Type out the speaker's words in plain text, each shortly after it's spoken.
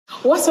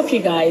What's up, you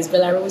guys?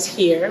 BellaRose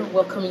here,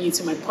 welcoming you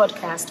to my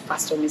podcast,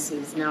 Pastor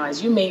Mrs. Now,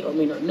 as you may or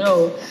may not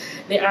know,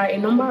 there are a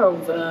number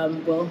of,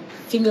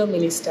 female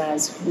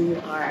ministers who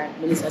are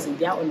ministers in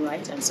their own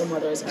right, and some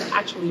others are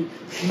actually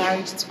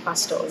married to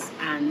pastors.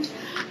 And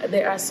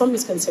there are some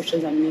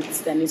misconceptions and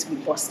myths that need to be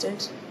busted.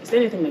 Is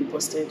there anything like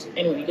busted?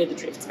 Anyway, you get the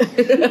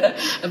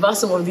drift. About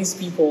some of these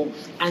people.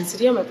 And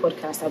today on my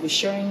podcast, I'll be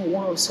sharing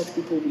one of such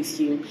people with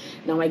you.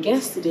 Now, my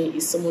guest today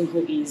is someone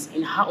who is,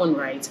 in her own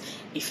right,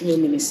 a female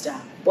minister,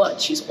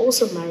 but she's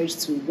also married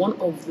to one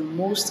of the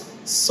most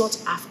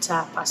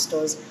sought-after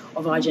pastors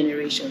of our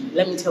generation.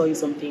 Let me tell you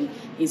something.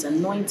 He's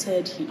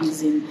anointed. He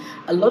is in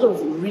a lot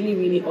of really,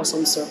 really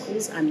awesome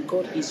circles, and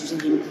God is using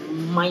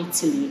him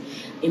mightily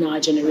in our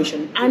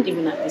generation and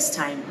even at this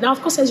time. Now,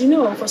 of course, as you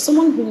know, for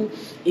someone who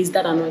is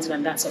that anointed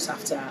and that sought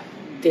after,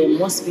 there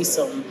must be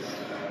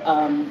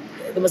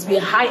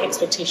a high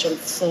expectation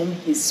from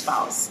his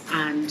spouse,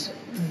 and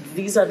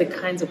these are the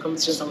kinds of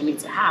conversations that we need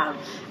to have.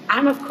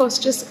 And of course,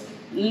 just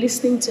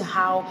listening to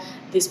how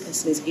this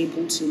person is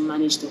able to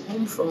manage the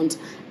home front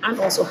and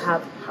also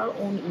have her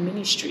own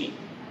ministry,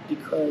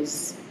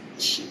 because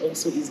she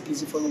also is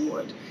busy for the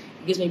Lord.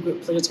 It gives me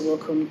great pleasure to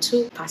welcome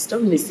to Pastor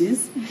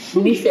Mrs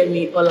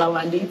Nifemi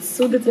Olawande. It's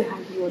so good to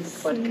have you on the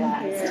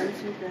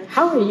podcast.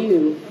 How are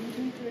you?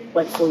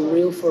 Like for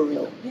real, for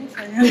real. Yes,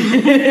 I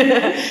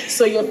am.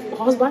 So your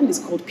husband is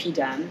called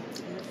P-Dan,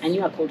 and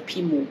you are called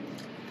PMOO.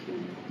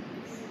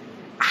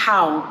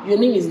 How? Your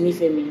name is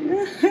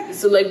Nifemi.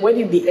 So like, where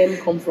did the N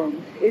come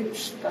from?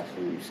 It's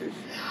Pastor Mrs.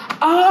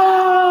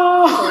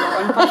 Oh! So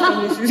I'm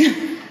Pastor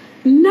Mrs.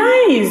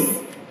 Nice!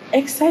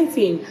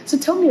 Exciting. So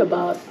tell me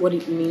about what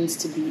it means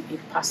to be a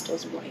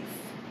pastor's wife.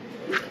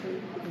 Okay.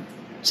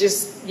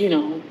 Just,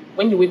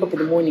 when you wake up in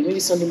the morning, maybe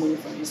Sunday morning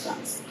for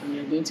instance, and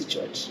you're going to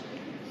church,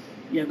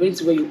 you're going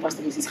to wear your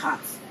Pastor Mrs.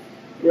 hat,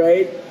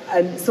 right?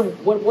 And so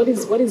what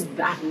is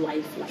that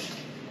life like?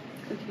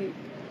 Okay.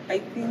 I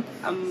think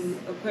I'm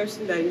a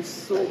person that is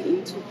so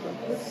into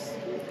purpose.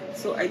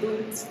 So I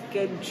don't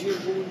get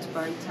dribbled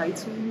by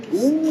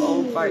titles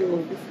or by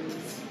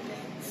offices.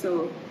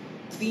 So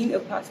being a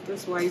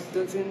pastor's wife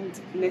doesn't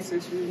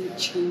necessarily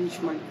change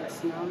my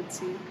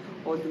personality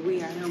or the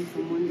way I am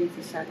from Monday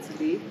to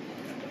Saturday.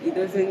 It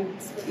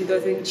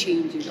doesn't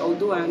change it.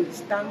 Although I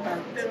understand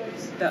that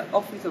the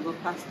office of a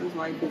pastor's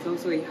wife is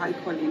also a high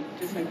calling,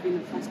 just like being a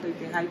pastor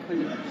is a high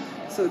calling.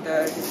 So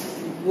the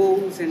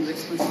roles and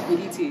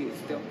responsibilities,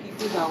 the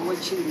people who are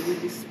watching, the way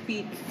you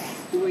speak,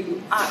 the way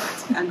you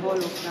act, and all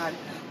of that.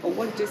 But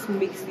what just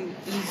makes it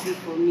easy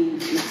for me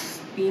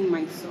is being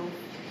myself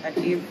at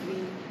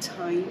every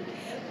time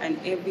and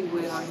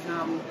everywhere I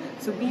am.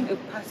 So being a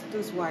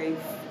pastor's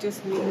wife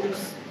just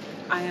means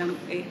I am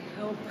a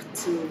help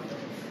to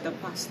the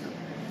pastor,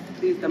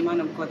 who is the man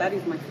of God. That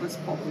is my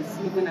first purpose,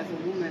 even as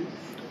a woman.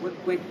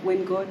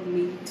 When God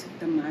made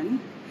the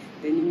man,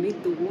 then he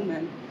made the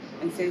woman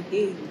and said,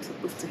 hey, you're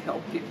supposed to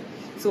help him.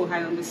 So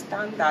I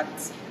understand that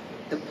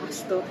the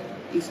pastor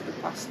is the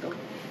pastor,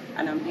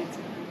 and I'm here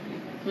to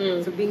help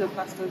him. So being a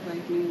pastor's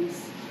wife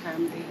means I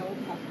am the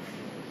helper.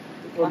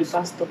 Or the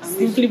pastor.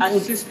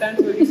 Assistant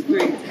Holy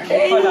Spirit.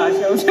 We call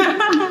ourselves.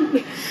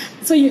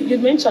 So you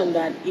mentioned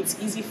that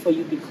it's easy for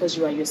you because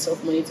you are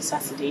yourself Monday to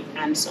Saturday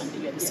and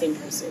Sunday. You're the same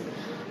person.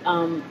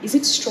 Is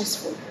it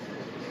stressful?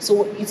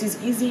 So it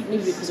is easy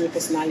maybe because of your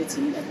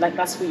personality, like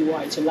that's who you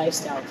are, it's your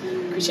lifestyle.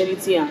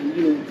 Christianity and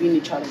being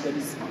a child of God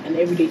is an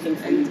everyday thing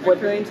for you. But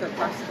parents are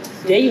pastors.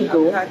 So there you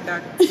go. I've had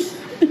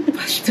that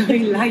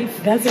pastoral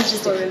life. That's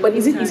interesting. But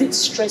is it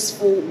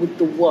stressful with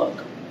the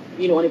work?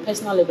 On a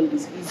personal level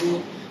it's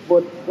easy.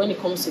 But when it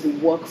comes to the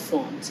work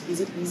front, is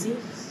it easy?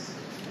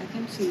 I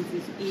can't say it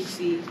is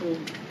easy.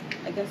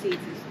 I can say it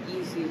is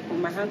easy. But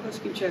my anchor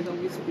scripture has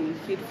always been,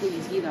 faithful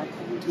is he that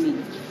called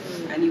me,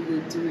 and he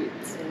will do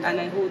it. And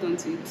I hold on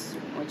to it so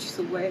much.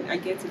 So when I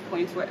get to a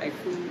point where I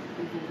feel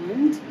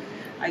overwhelmed,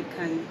 I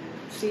can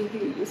say,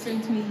 hey, you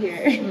sent me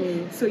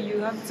here, so you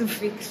have to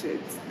fix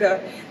it.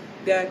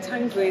 There are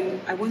times when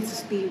I want to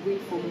stay away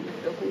from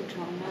the whole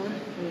drama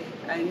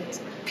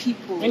and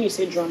people. When you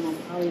say drama,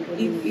 how do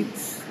you mean?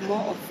 It's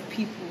more of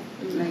people.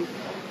 Like,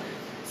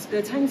 there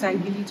are times I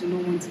really do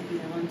not want to be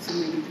around so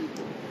many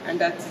people. And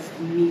that is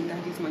me,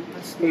 that is my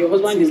personality. Your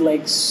husband is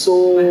like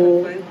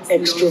so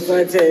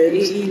extroverted.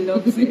 He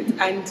loves it.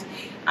 And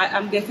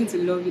I'm getting to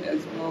love it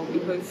as well,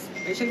 because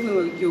especially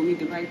when you're with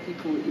the right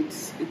people,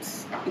 it's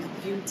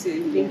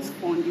beauty, it's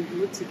fun, you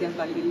grow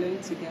together, you learn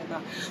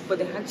together. But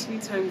there are actually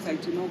times I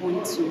do not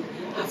want to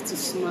have to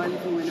smile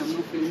even when I'm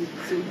not feeling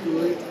so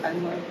good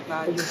and all of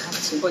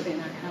that. But then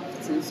I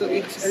have to. So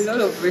it's a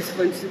lot of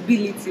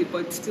responsibility,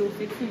 but still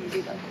faithful is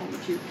it that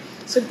comes you.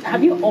 So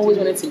have you always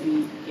wanted to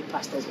be a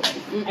pastor's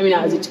wife? I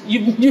mean,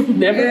 you've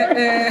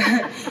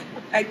never?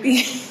 I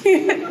think,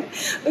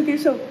 okay,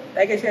 so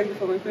like I said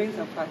before, my parents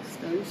are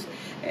pastors,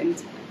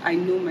 and I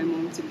know my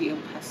mom to be a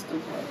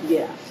pastor's wife.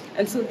 Yeah.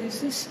 And so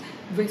there's this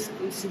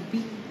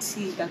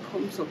responsibility that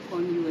comes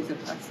upon you as a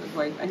pastor's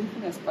wife, and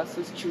even as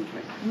pastor's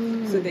children.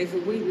 So there's a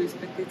way you're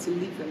expected to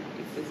live your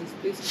life. There's a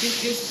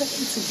space. You're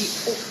expected to be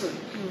open.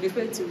 You're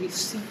expected to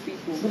receive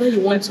people. Whether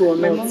you want to or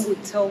my not. mom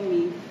would tell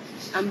me,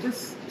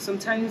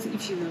 sometimes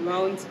if she's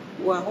around,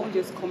 we're all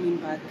just coming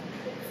back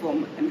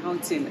from an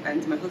outing,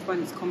 and my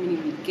husband is coming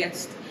in with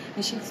guests.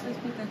 And she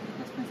expects me that your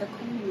husbands are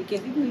coming in with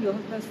guests. Even though your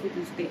husband's food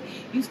is there,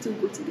 you still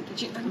go to the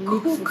kitchen and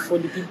Make cook food for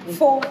the people.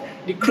 For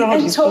the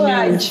crowd is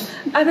coming.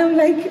 And I'm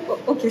like,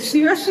 okay,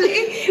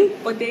 seriously?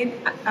 But then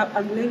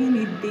I'm learning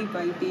it day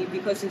by day,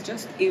 because it's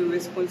just a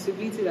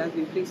responsibility that has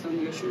been placed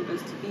on your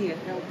shoulders to be a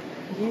help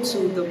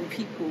to the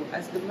people.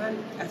 As the man,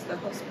 as the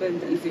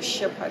husband is a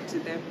shepherd to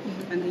them,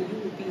 and then you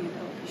will be a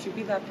help. You should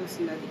be that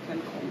person that they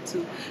can come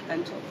to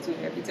and talk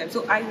to every time.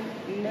 So I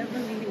never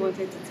really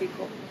wanted to take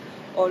up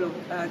all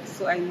of that.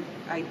 So I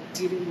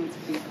didn't want to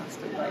be a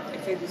pastor, but I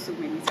said this so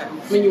many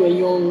times. When you were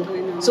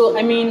young. So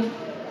I mean,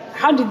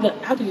 how did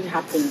it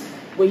happen?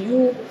 Were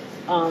you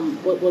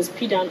was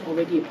P-Dan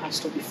already a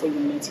pastor before you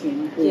met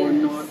him, or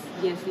not?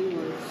 Yes, he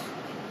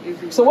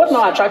was. So what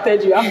now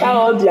attracted you? After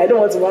all the I don't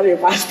want to marry a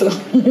pastor.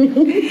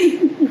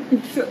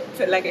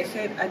 so like I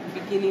said at the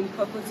beginning,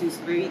 purpose is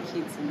very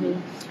key to me.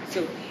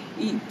 So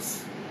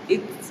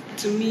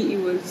to me, it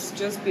was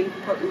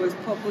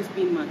purpose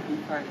being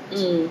magnified.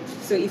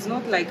 So it's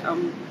not like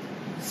I'm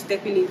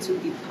stepping into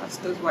the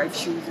pastor's wife's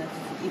shoes as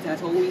it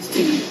has always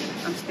been.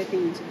 I'm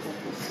stepping into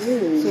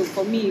purpose. So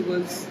for me, it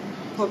was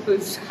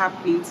purpose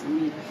happening to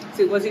me.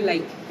 So it wasn't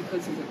like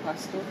because he's a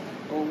pastor,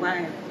 or why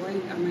am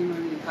I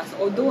marrying a pastor?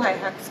 Although I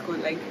asked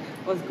God, like,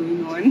 what's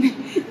going on?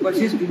 Was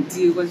this the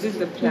deal? Was this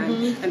the plan?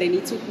 And then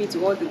he took me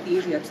to all the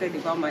things he had said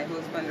about my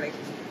husband, like,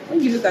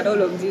 when you look at all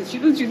of this, you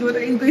know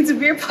that he's going to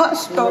be a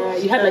pastor. Yeah,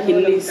 you had like a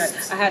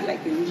list. I had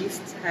like a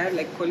list. I had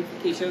like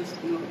qualifications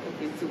to know,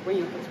 okay, so when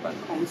your husband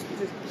comes,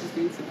 this is what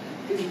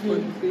he's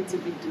going to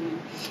be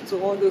doing.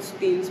 So all those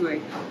things were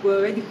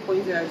already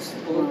pointed out,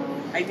 but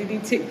I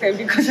didn't take them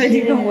because I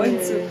didn't want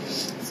to.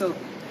 So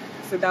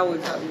that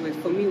was how it was.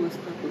 For me, it was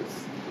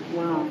purpose.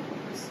 Wow.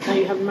 Now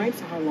you have been married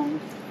for how long?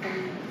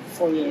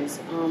 4 years.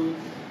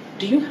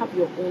 Do you have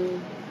your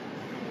own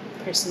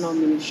personal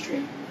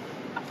ministry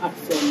apart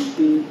from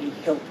being a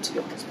help to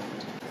your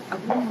husband? I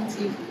wouldn't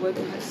use the word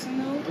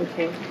personal.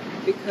 Okay.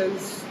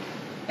 Because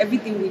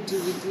everything we do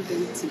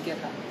them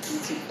together.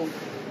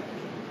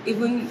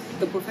 Even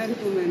the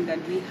prophetic woman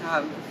that we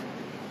have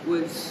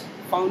was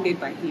founded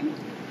by him.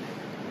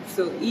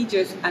 So he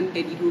just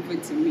handed it over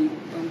to me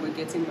when we're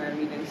getting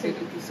married and said,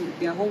 okay, so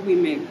they're all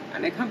women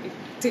and I can't be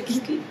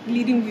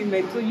leading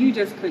women, so you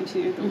just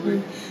continue the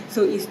work.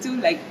 So he's still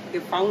like the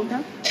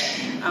founder.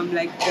 I'm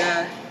like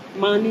the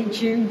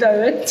managing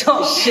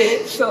director.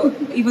 So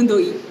even though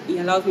he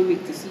allows me to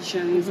make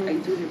decisions, I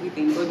do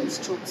everything. God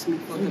instructs me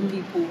for the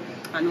people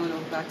and all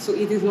of that. So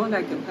it is not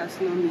like a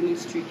personal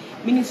ministry.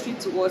 Ministry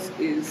to us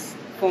is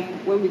from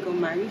when we got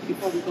married,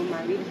 before we got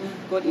married,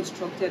 God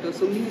instructed us.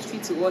 So ministry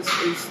to us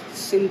is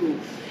single,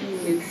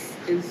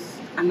 is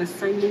an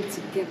assignment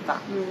together.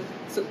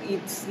 So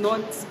it's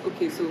not,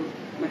 okay, so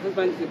my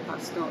husband is a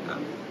pastor,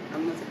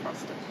 I'm not a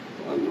pastor.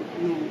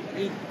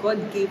 No,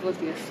 God gave us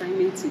the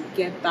assignment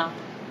together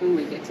when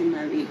we're getting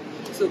married.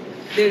 So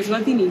there's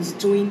nothing he's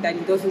doing that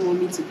he doesn't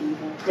want me to be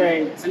involved in.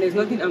 Right. And there's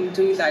nothing I'm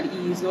doing that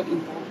he is not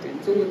involved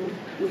in. So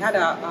we had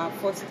our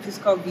first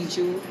physical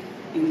vigil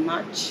in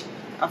March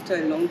after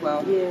a long while,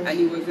 and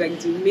he was like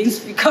the main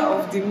speaker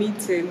of the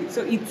meeting.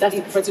 So that's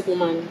the prophetic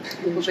woman.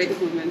 The prophetic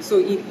woman. So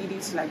it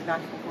is like that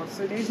for us.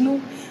 So there's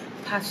no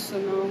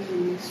personal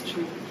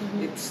ministry.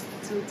 It's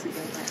still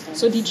together.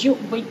 So did you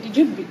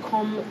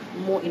become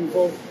more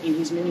involved in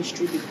his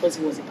ministry because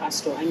he was a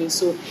pastor? I mean,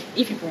 so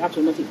if you perhaps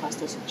were not a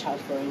pastor's child,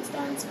 for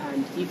instance,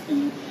 and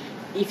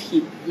if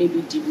he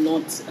maybe did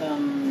not,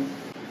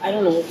 I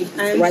don't know if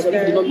it's right, but if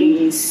he did not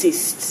really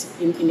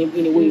insist in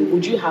a way,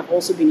 would you have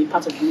also been a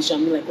part of the mission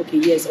and be like, okay,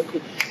 yes, okay,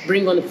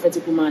 bring on the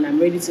prophetic woman, I'm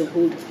ready to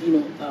hold,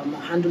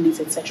 handle it,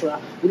 etc.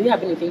 Would it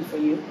have anything for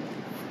you?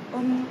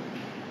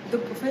 The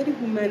prophetic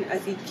woman,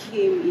 as it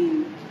came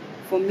in,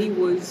 for me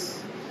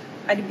was,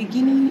 at the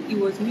beginning, it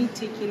was me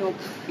taking up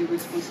a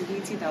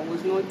responsibility that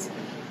was not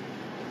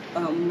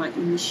my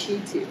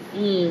initiative.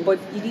 But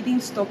it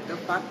didn't stop the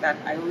fact that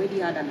I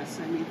already had an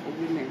assignment for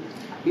women.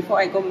 Before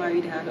I got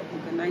married, I had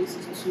organized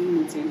 2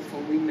 meetings for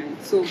women.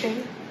 So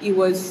it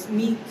was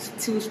me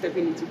still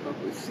stepping into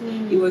purpose.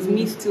 It was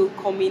me still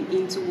coming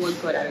into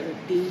what God had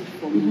ordained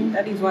for me.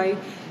 That is why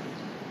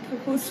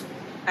purpose,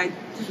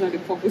 it's not a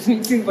purpose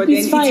meeting, but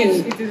it's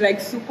then it is like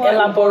super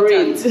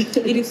elaborate.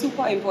 It is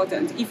super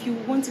important. If you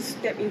want to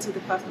step into the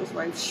pastor's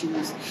wife's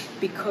shoes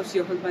because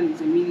your husband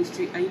is in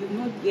ministry and you've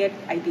not yet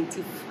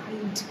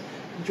identified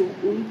your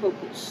own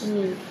purpose,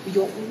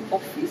 your own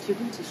office, you're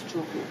going to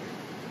struggle.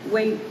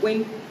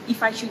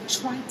 If I should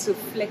try to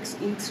flex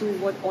into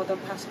what other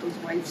pastors'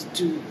 wives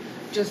do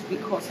just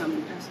because I'm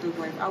a pastor's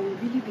wife, I will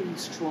really be in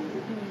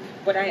struggle.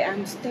 But I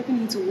am stepping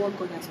into what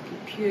God has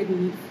prepared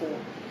me for.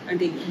 and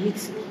then it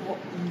makes it more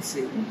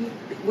easy.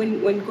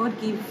 When God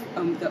gave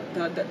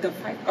the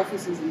 5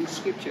 offices in the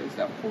scriptures,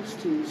 the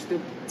apostles, the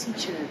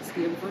teachers,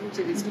 the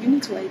evangelists, you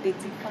need to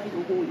identify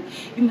your own.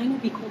 You might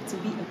not be called to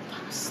be a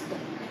pastor.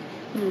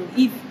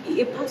 If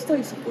a pastor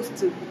is supposed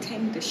to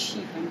tend the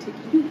sheep and take,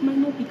 you might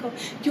not be called.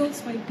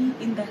 Yours might be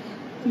in the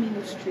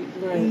ministry,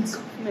 in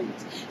government.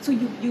 So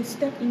you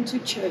step into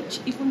church,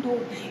 even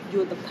though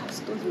you're the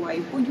pastor's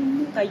wife, but you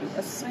know that your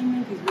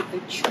assignment is with the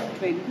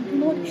children.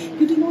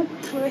 You do not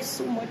press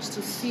so much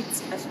to sit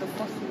as the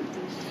first lady.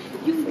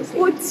 You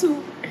go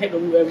to head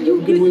of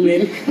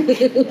women.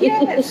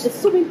 Yes,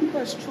 so many people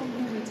are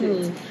struggling with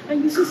it,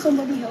 and you see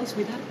somebody else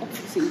with that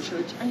office in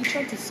church, and you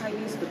try to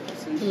silence the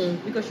person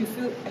because you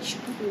feel I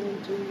should be the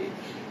one doing it.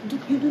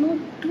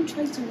 Don't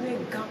try to wear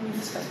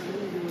garments that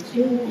are not yours.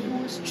 You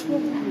will struggle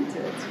with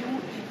it.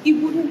 It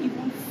wouldn't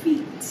even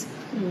fit.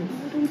 It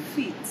wouldn't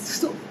fit.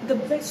 So the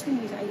best thing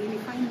is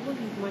identifying what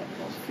is my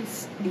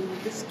office in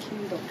this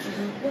kingdom.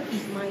 What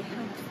is my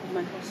help for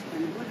my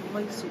husband? What am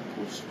I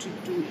supposed to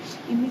do?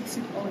 It makes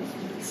it all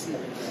easy.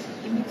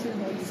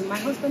 My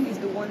husband is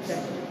the one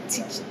that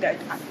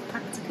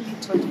practically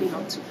taught me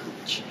how to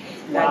preach.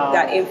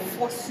 That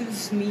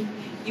enforces me.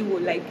 He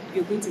will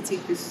you're going to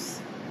take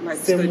this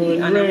study,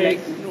 and I'm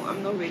like, no,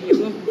 I'm not ready,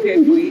 I'm not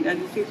prepared for it.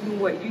 And he said, no,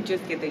 what, you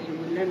just get that, you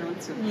will learn how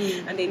to.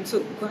 And then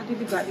so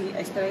gradually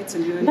I started to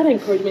learn. That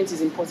encouragement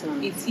is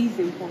important. It is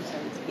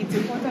important. It's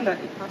important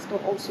that a pastor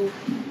also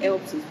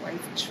helps his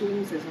wife,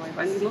 trains his wife,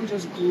 and he's not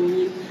just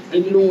growing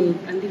alone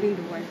and leaving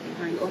the wife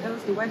behind, or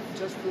else the wife will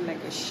just feel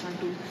like a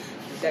shadow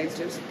that is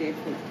just there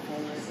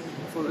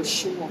for a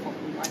show off of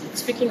the wife.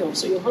 Speaking of,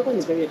 so your husband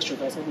is very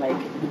extroverted,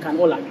 we can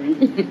all agree.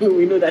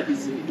 We know that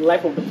he's the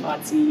life of the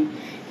party,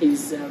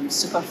 he's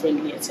super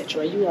friendly,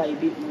 etc. You are a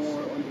bit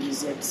more on the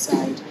reserved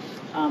side.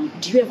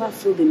 Do you ever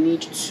feel the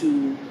need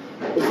to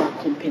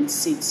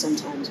overcompensate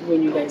sometimes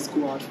when you guys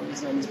go out, for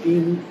instance,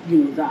 being,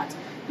 that?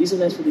 You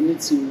sometimes feel the need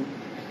to,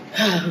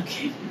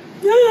 okay.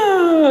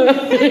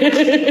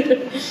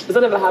 Does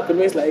that ever happen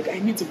where it's like, I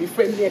need to be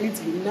friendly, I need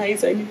to be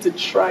nice, I need to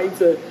try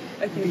to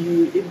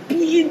be a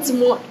bit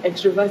more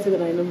extroverted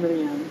than I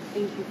normally am?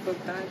 Thank you for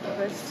that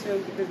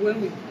question, because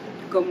when we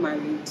got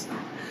married,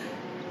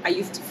 I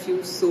used to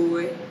feel so,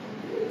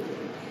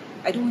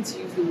 I don't want to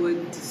use the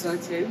word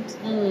deserted.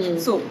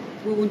 So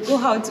we would go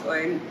out for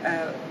an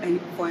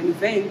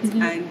event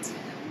and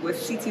we're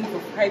sitting for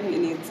 5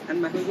 minutes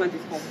and my husband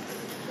is home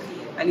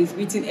and he's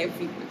meeting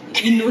everybody.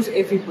 He knows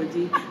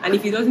everybody, and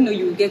if he doesn't know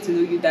you, will get to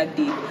know you that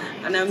day.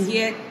 And I'm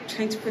here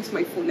trying to press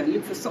my phone and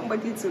look for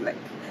somebody to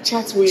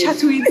chat with.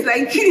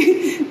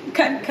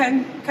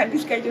 Can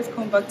this guy just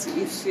come back to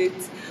his seat?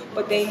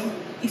 But then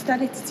he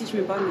started to teach me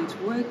about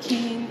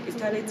networking. He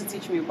started to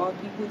teach me about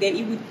people. Then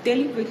he would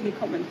deliberately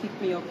come and pick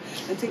me up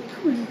and say,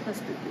 "Come and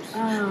request this.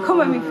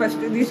 Come and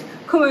request this.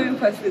 Come and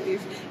request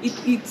this."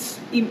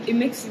 It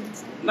makes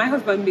it. My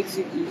husband makes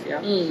it easier,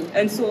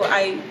 and so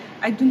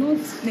I do not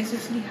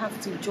necessarily have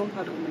to jump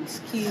out of my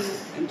skin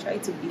and try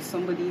to be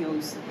somebody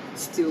else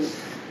still.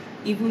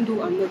 Even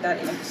though I'm not that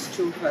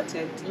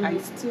extroverted, I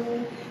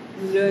still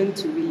learn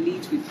to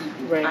relate with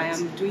people. Right. I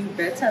am doing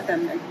better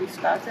than we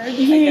started. I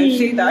can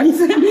say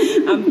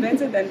that. I'm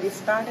better than we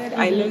started.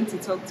 I learned to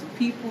talk to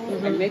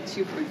people. I met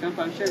you, for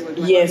example. I'm sure it was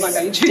my husband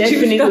that introduced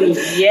definitely.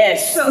 us.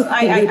 Yes. So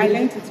I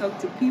learned to talk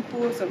to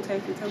people.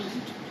 Sometimes they tell me,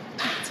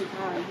 talk to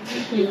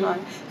her.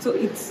 So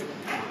it's...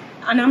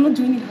 And I'm not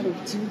doing it out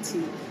of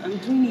duty. I'm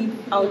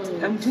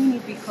doing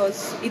it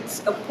because it's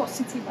a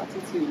positive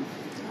attitude.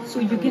 So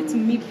you get to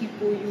meet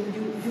people.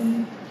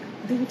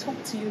 They will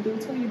talk to you. They will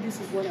tell you this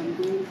is what I'm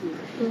going through,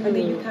 and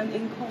then you can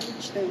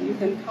encourage them. You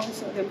can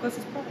counsel them because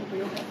it's part of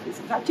your office.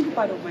 It's actually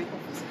part of my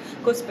office.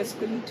 God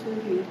specifically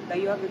told me that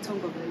you have the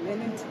tongue of the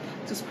learned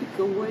to speak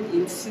a word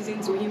in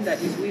season to him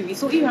that is weary.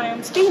 So if I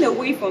am staying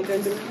away from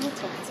them, they will not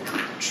talk to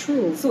me.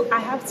 True. So I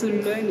have to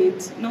learn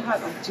it, not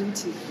out of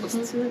duty, but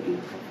still in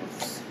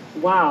purpose.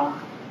 Wow,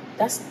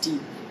 that's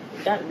deep.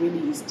 That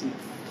really is deep.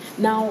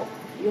 Now,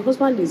 your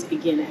husband is,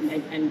 again, and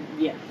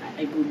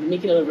I will be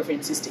making a lot of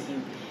references to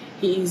him.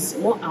 He is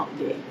more out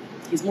there.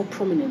 He's more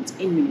prominent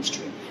in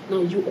ministry.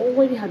 Now, you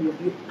already have your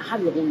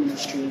own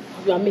ministry.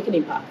 You are making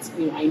impact.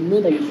 I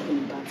know that you're making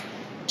impact.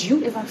 Do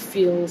you ever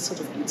feel sort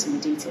of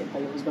intimidated by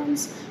your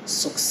husband's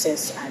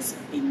success as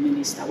a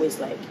minister, where it's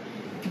like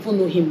people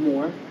know him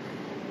more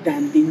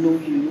than they know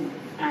you,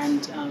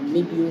 and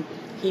maybe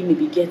he may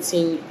be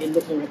getting a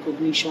lot more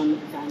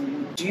recognition than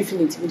you? Do you feel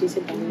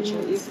intimidated by him?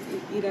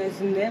 It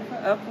has never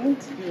happened,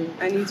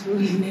 and it will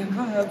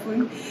never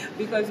happen,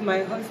 because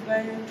my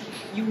husband,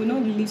 you will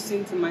not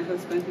listen to my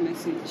husband's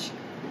message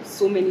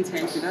so many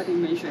times without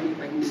him mentioning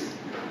my name.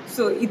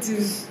 So it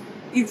is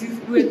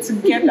we're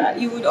together.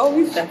 He would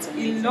always,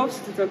 he loves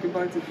to talk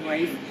about his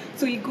wife.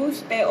 So he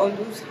goes there on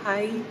those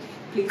high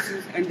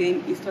places and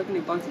then he's talking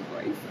about his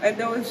wife. And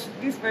there was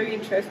this very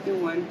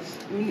interesting one.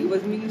 He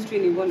was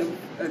ministering in one of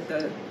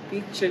the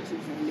big churches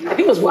in Lagos. I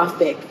think it was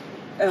Wafbeck.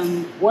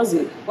 Was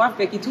it?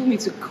 Wafbeck, he told me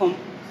to come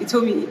he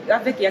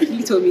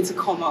actually told me to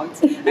come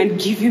out and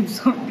give him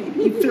something.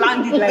 He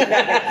planned it like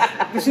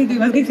that. He was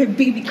going to say,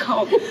 baby,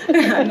 come,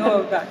 and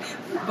all of that.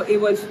 But it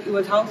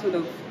was household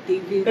of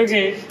David.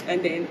 Okay.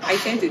 And then I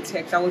sent a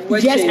text. I was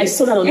watching. Yes, I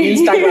saw that on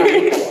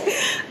Instagram.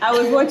 I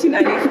was watching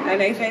and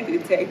I sent a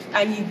text,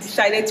 and he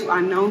decided to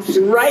announce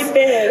it. Right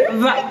there.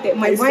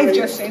 My wife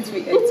just sent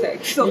me a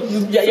text. So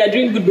you're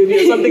doing good, baby,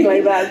 or something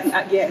like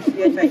that. Yes,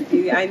 I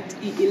did. And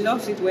he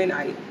loves it when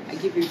I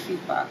give him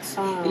feedbacks.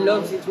 He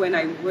loves it when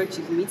I watch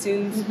his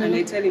meetings and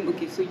I tell him,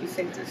 okay, so you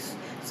sent us.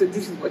 So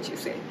this is what you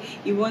said.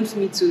 He wants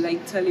me to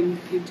tell him,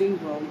 you're doing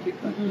wrong.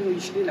 You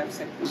shouldn't have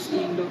said this. He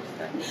loves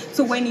that.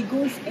 So when he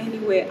goes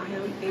anywhere, I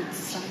am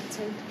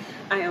excited.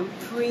 I am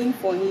praying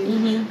for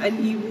him, and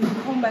he will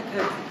come back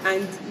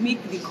and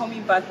make the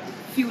coming back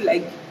feel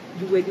like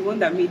you were the one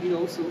that made it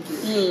also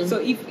good. So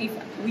if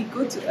we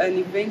go to an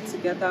event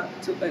together,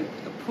 to a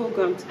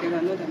program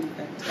together, not an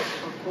event,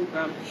 a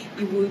program,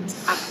 he would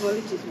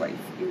acknowledge his wife.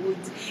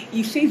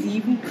 He says he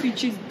even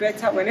preaches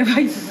better whenever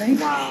his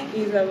wife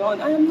is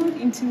around. I am not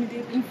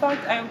intimidated. In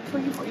fact, I am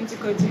praying for him to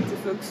continue to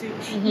succeed.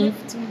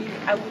 To me,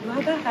 I would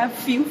rather have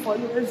few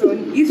followers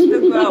on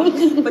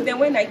Instagram, but then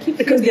when I keep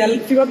because there are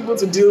fewer people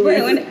to deal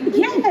with.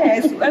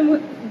 Yes,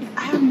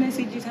 I have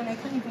messages and I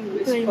can't even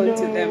respond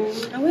to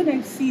them. And when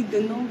I see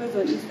the numbers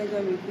on Instagram,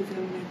 I'm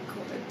like, God.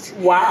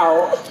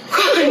 Wow.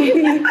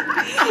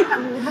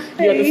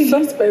 You're the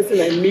first person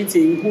I'm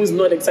meeting who's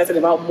not excited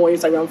about more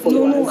Instagram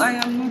followers. No, I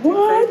am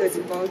not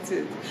excited about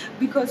it.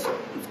 Because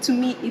to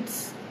me,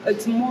 it's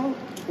more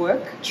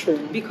work. True.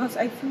 Because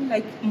I feel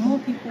like more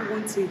people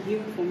want to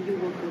hear from you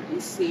what God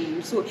is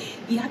saying. So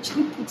he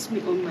actually puts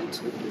me on my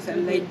toes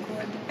and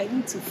God, I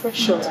need to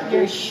feed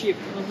your ship.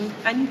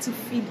 I need to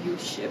feed your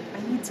ship.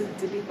 I need to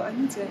deliver. I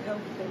need to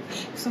help them.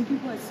 Some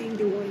people are saying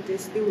they want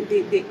this. They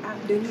need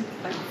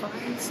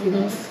advice. They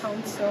want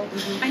counsel.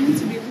 I need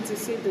to be able to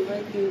say the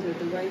right things at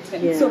the right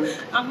time. Yeah. So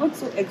I'm not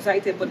so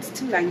excited, but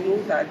still I know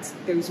that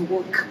there is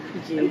work.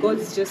 Yeah. And God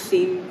is just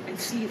saying, I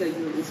see that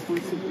you're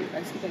responsible.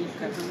 I see that you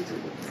can handle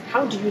it.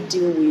 How do you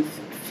deal with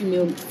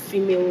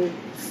female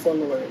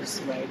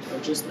followers, right? Or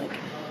just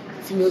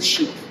female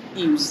sheep,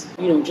 ewes,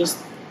 just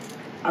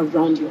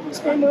around your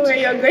husband? I know where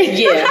you're going.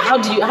 Yeah,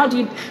 how do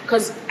you,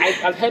 because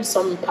I've heard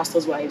some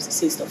pastors' wives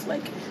say stuff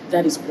like,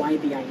 that is why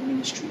they are in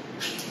ministry,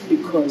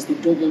 because they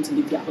don't want to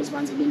leave their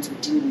husbands alone to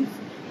deal with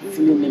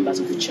female members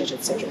of the church,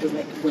 etc.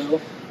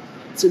 It's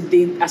so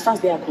they, as far as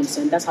they are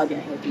concerned, that's how they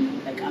are helping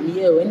me. I'm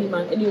here, any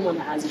woman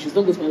that has issues,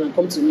 don't go to my husband,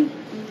 come to me.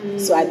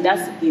 So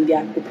that's, in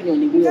their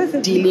opinion, a way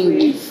of dealing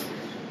with.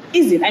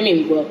 Is it? I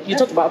mean, you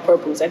talked about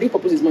purpose. I think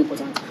purpose is more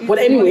important. But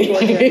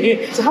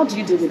anyway, so how do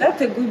you deal with that?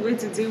 That's a good way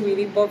to deal with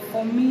it. But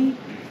for me,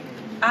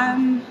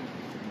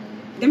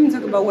 let me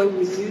talk about when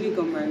we newly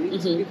got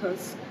married,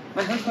 because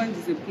my husband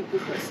is a people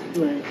person.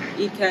 Right.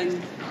 He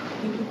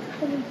will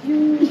call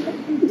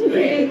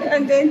you,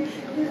 and then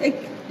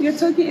you're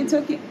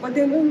talking, but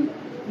then when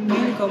we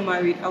newly got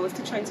married, I was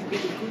still trying to be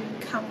the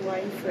good, calm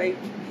wife,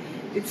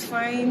 it's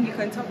fine, you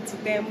can talk to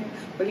them.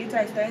 But later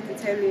I started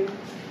to tell him,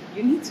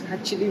 you need to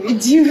actually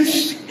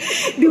reduce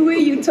the way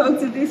you talk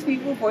to these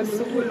people for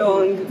so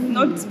long.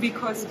 Not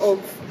because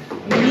of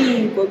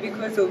me, but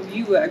because of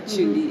you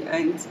actually.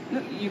 And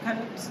you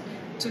cannot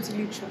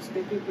totally trust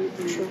the people.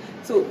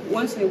 So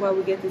once in a while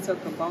we get to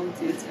talk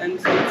about it. And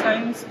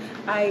sometimes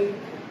I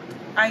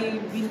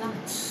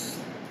relax.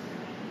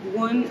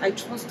 One, I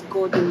trust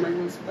God in my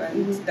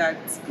husband that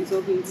is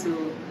not going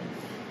to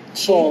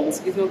fall.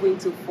 Is not going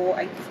to fall.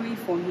 I pray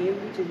for him,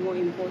 which is more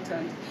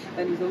important,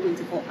 that he's not going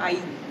to fall.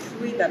 I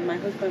pray that my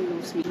husband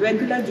loves me.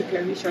 Regular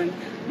declaration,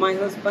 my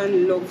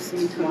husband loves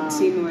me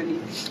continually.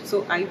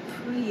 So I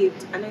pray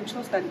it and I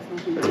trust that it's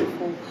not going to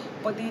fall.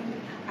 But then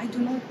I do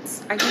not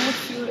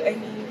feel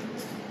any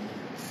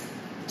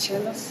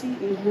jealousy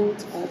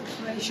involved or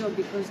pressure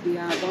because they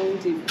are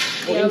around him.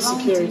 Or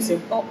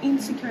insecurity. Or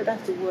insecure,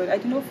 that's the word. I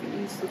do not feel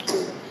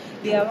insecure.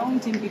 They are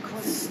around him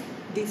because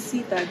they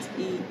see that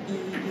he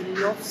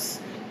loves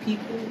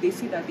people. They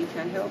see that they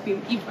can help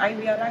him. If I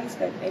realize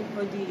that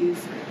anybody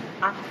is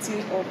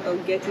acting or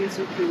getting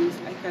too close,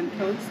 I can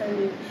counsel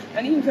him.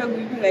 And even if I will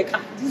be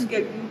this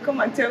girl, you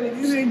come and tell me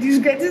this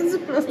getting too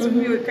close to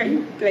me, or can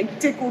you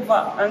take over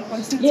and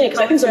continue? Yeah,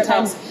 because I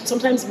think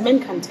sometimes men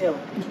can tell.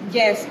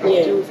 Yes,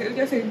 they do. So you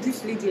just say,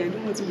 this lady, I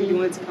don't want to be the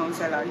one to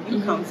counsel her.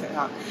 You counsel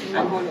her, and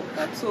all of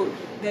that. So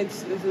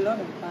there's a lot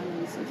of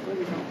balance. It's what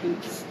is helping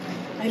us.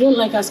 I don't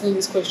like asking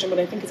this question, but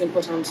I think it's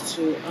important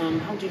to,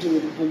 how do you deal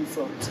with the home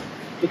front?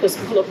 Because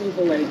people often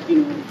feel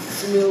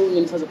female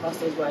ministers or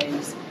pastors'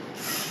 wives,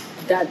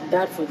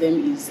 that for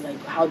them is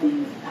how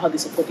they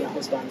support their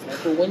husbands.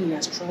 When he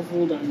has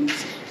traveled and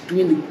he's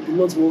doing the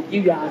Lord's work,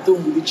 you are at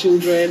home with the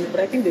children.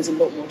 But I think there's a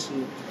lot more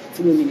to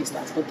female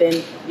ministers. But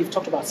then you've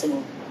talked about some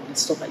of the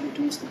stuff that you're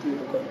doing to the glory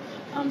of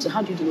God. So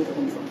how do you deal with the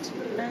home front?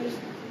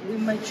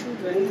 With my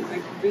children,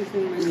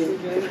 raising my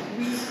children,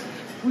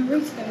 we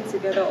raise them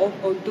together,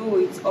 although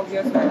it's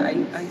obvious that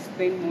I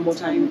spend more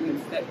time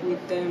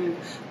with them,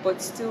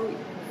 but still,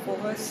 for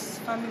us,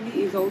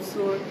 family is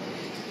also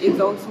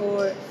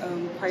pivotal.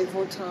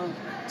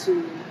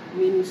 to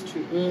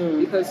ministry.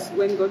 Because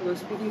when God was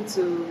speaking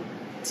to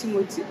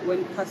Timothy,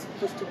 when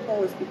Pastor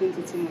Paul was speaking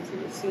to Timothy,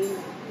 he was saying,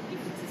 if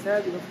you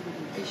desire the office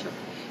of a bishop,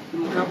 you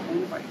must have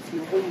home rights,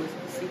 your home must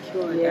be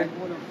secure, and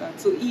all of that.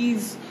 So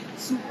he's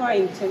super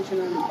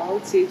intentional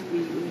about it.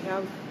 We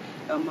have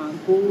our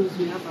goals,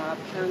 we have our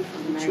plans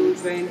for the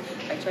children.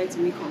 I try to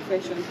make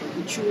confessions for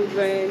the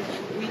children.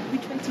 We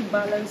try to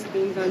balance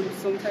things, and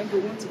sometimes we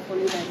want to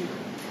follow daddy.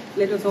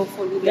 Let us all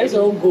follow daddy. Let's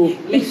all go.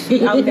 Let's see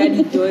how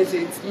daddy does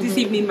it. This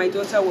evening, my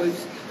daughter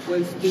was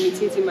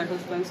imitating my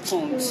husband's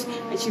tongues,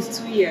 and she's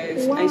 2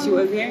 years, and she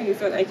was hearing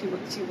it, and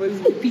she was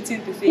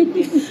repeating the same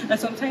thing. And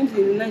sometimes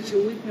in the night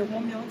she'll wake me up,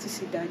 Mommy, I want to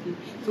see daddy.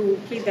 So we'll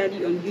play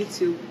daddy on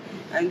YouTube,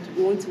 and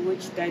we want to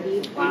watch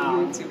daddy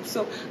on YouTube.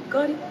 So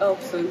God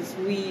helps us.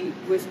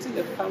 We're still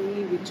a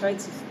family. We try to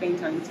spend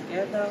time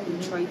together. We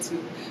try to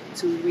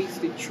raise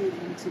the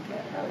children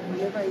together.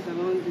 Whenever he's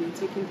around, we're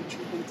taking the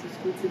children to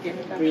school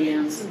together.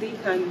 Brilliant. So they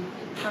can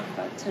have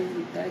that time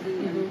with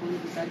daddy and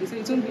bond with daddy. So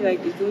it won't be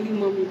like it's only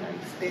mommy that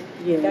is there.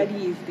 Yeah.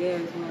 Daddy is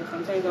there as well.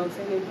 Sometimes I'll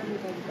send him,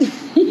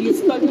 daddy. You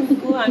study,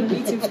 go and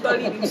meet him,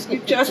 study the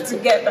scriptures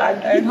together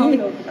and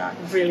all of that.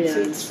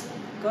 Brilliant. So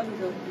God is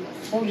helping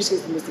us. What would you say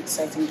is the most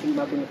exciting thing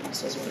about being a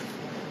pastor's wife?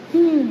 The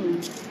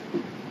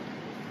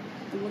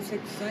most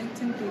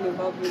exciting thing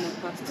about being a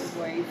pastor's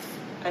wife,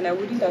 and I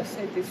wouldn't have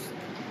said this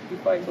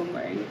before I got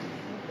married,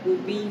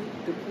 would be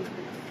the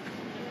people.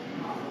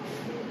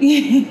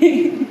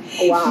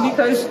 Wow.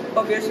 Because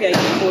obviously I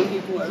get more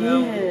people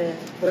around. Yeah.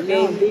 But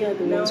now then they are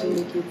the ones who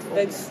make it.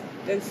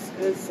 There's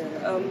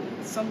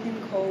something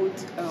called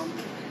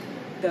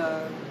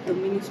the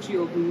ministry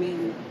of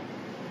men.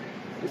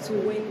 So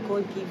when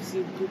God gives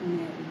you good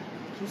men,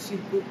 gives you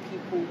good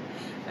people,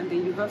 and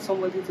then you have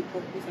somebody to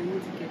purpose, I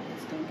need to get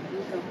this done, can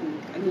you help me?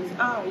 And it's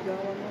you're our mother.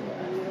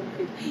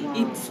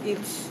 It's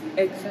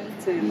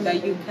exciting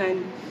that you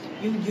can.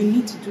 You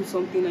need to do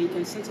something, and you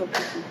can set up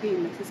people. Hey,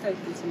 my sister is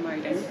getting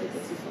married. I need to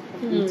get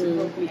people to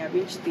help me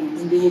arrange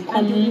things. And they will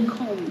come.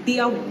 They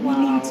are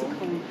willing to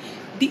come.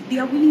 They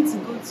are willing to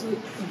go to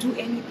do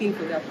anything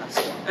for their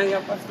pastor and their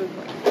pastor's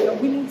wife. They are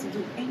willing to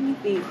do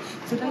anything.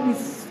 So that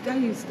is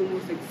the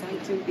most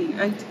exciting thing.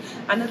 And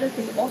another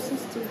thing also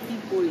to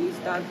people is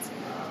that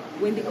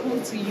when they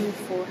come to you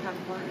for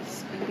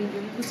advice, and then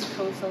you're able to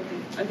counsel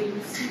them, and then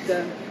you see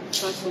the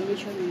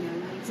transformation in their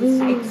lives.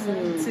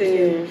 It's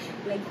exciting.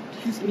 Like,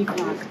 use me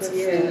back.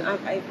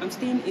 I'm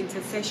staying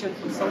intercession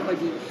for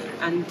somebody,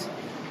 and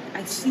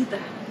I see the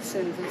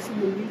answers, I see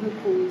the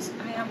miracles.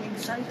 I am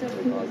excited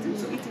about it.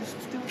 So it is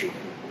still the people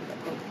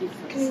that God gives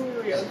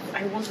us.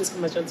 I want this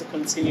conversation to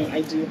continue.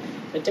 I do.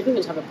 But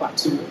definitely going to have a part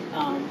 2.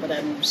 But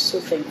I'm so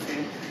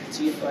thankful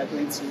to you for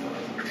agreeing to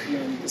be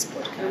on this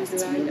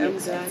podcast. I'm glad.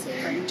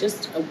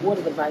 Just a word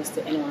of advice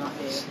to anyone out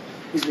there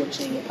who's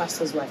watching, a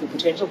pastor's wife, a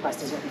potential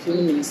pastor's wife, a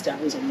female minister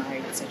who's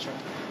unmarried, etc.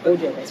 What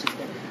would you advise with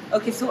them?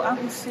 Okay, so I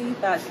would say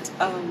that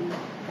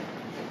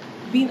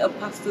being a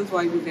pastor's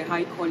wife is a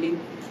high calling.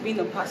 Being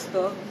a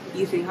pastor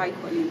is a high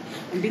calling,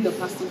 and being a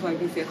pastor's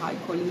wife is a high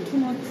calling. Do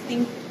not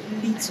think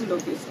little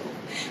of yourself,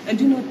 and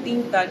do not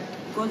think that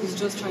God is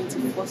just trying to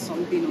force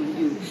something on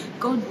you.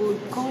 God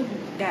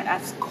that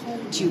has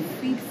called you,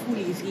 faithful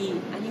is He,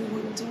 and He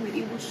will do it.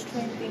 He will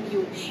strengthen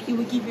you. He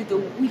will give you the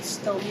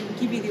wisdom. He will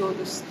give you the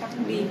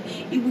understanding.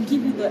 He will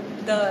give you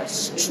the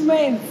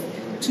strength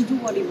to do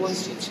what He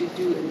wants you to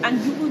do,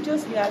 and you will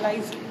just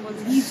realize it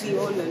was easy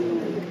all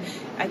along.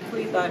 I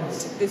pray that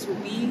this will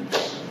be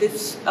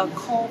a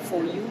call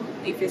for you.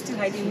 If you're still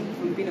hiding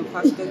from being a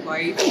pastor's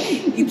wife,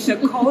 it's a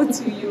call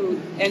to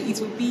you, and it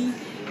will be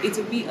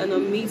an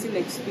amazing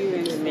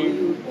experience for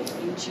you.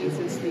 In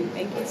Jesus' name,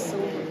 thank you so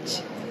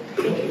much.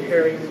 Thank you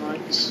very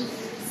much.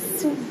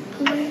 So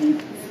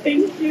great.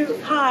 Thank you.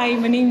 Hi,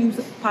 my name is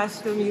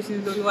Pastor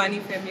Mrs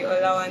Nifemi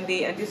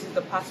Olawande, and this is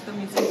the Pastor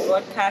Mrs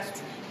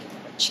broadcast.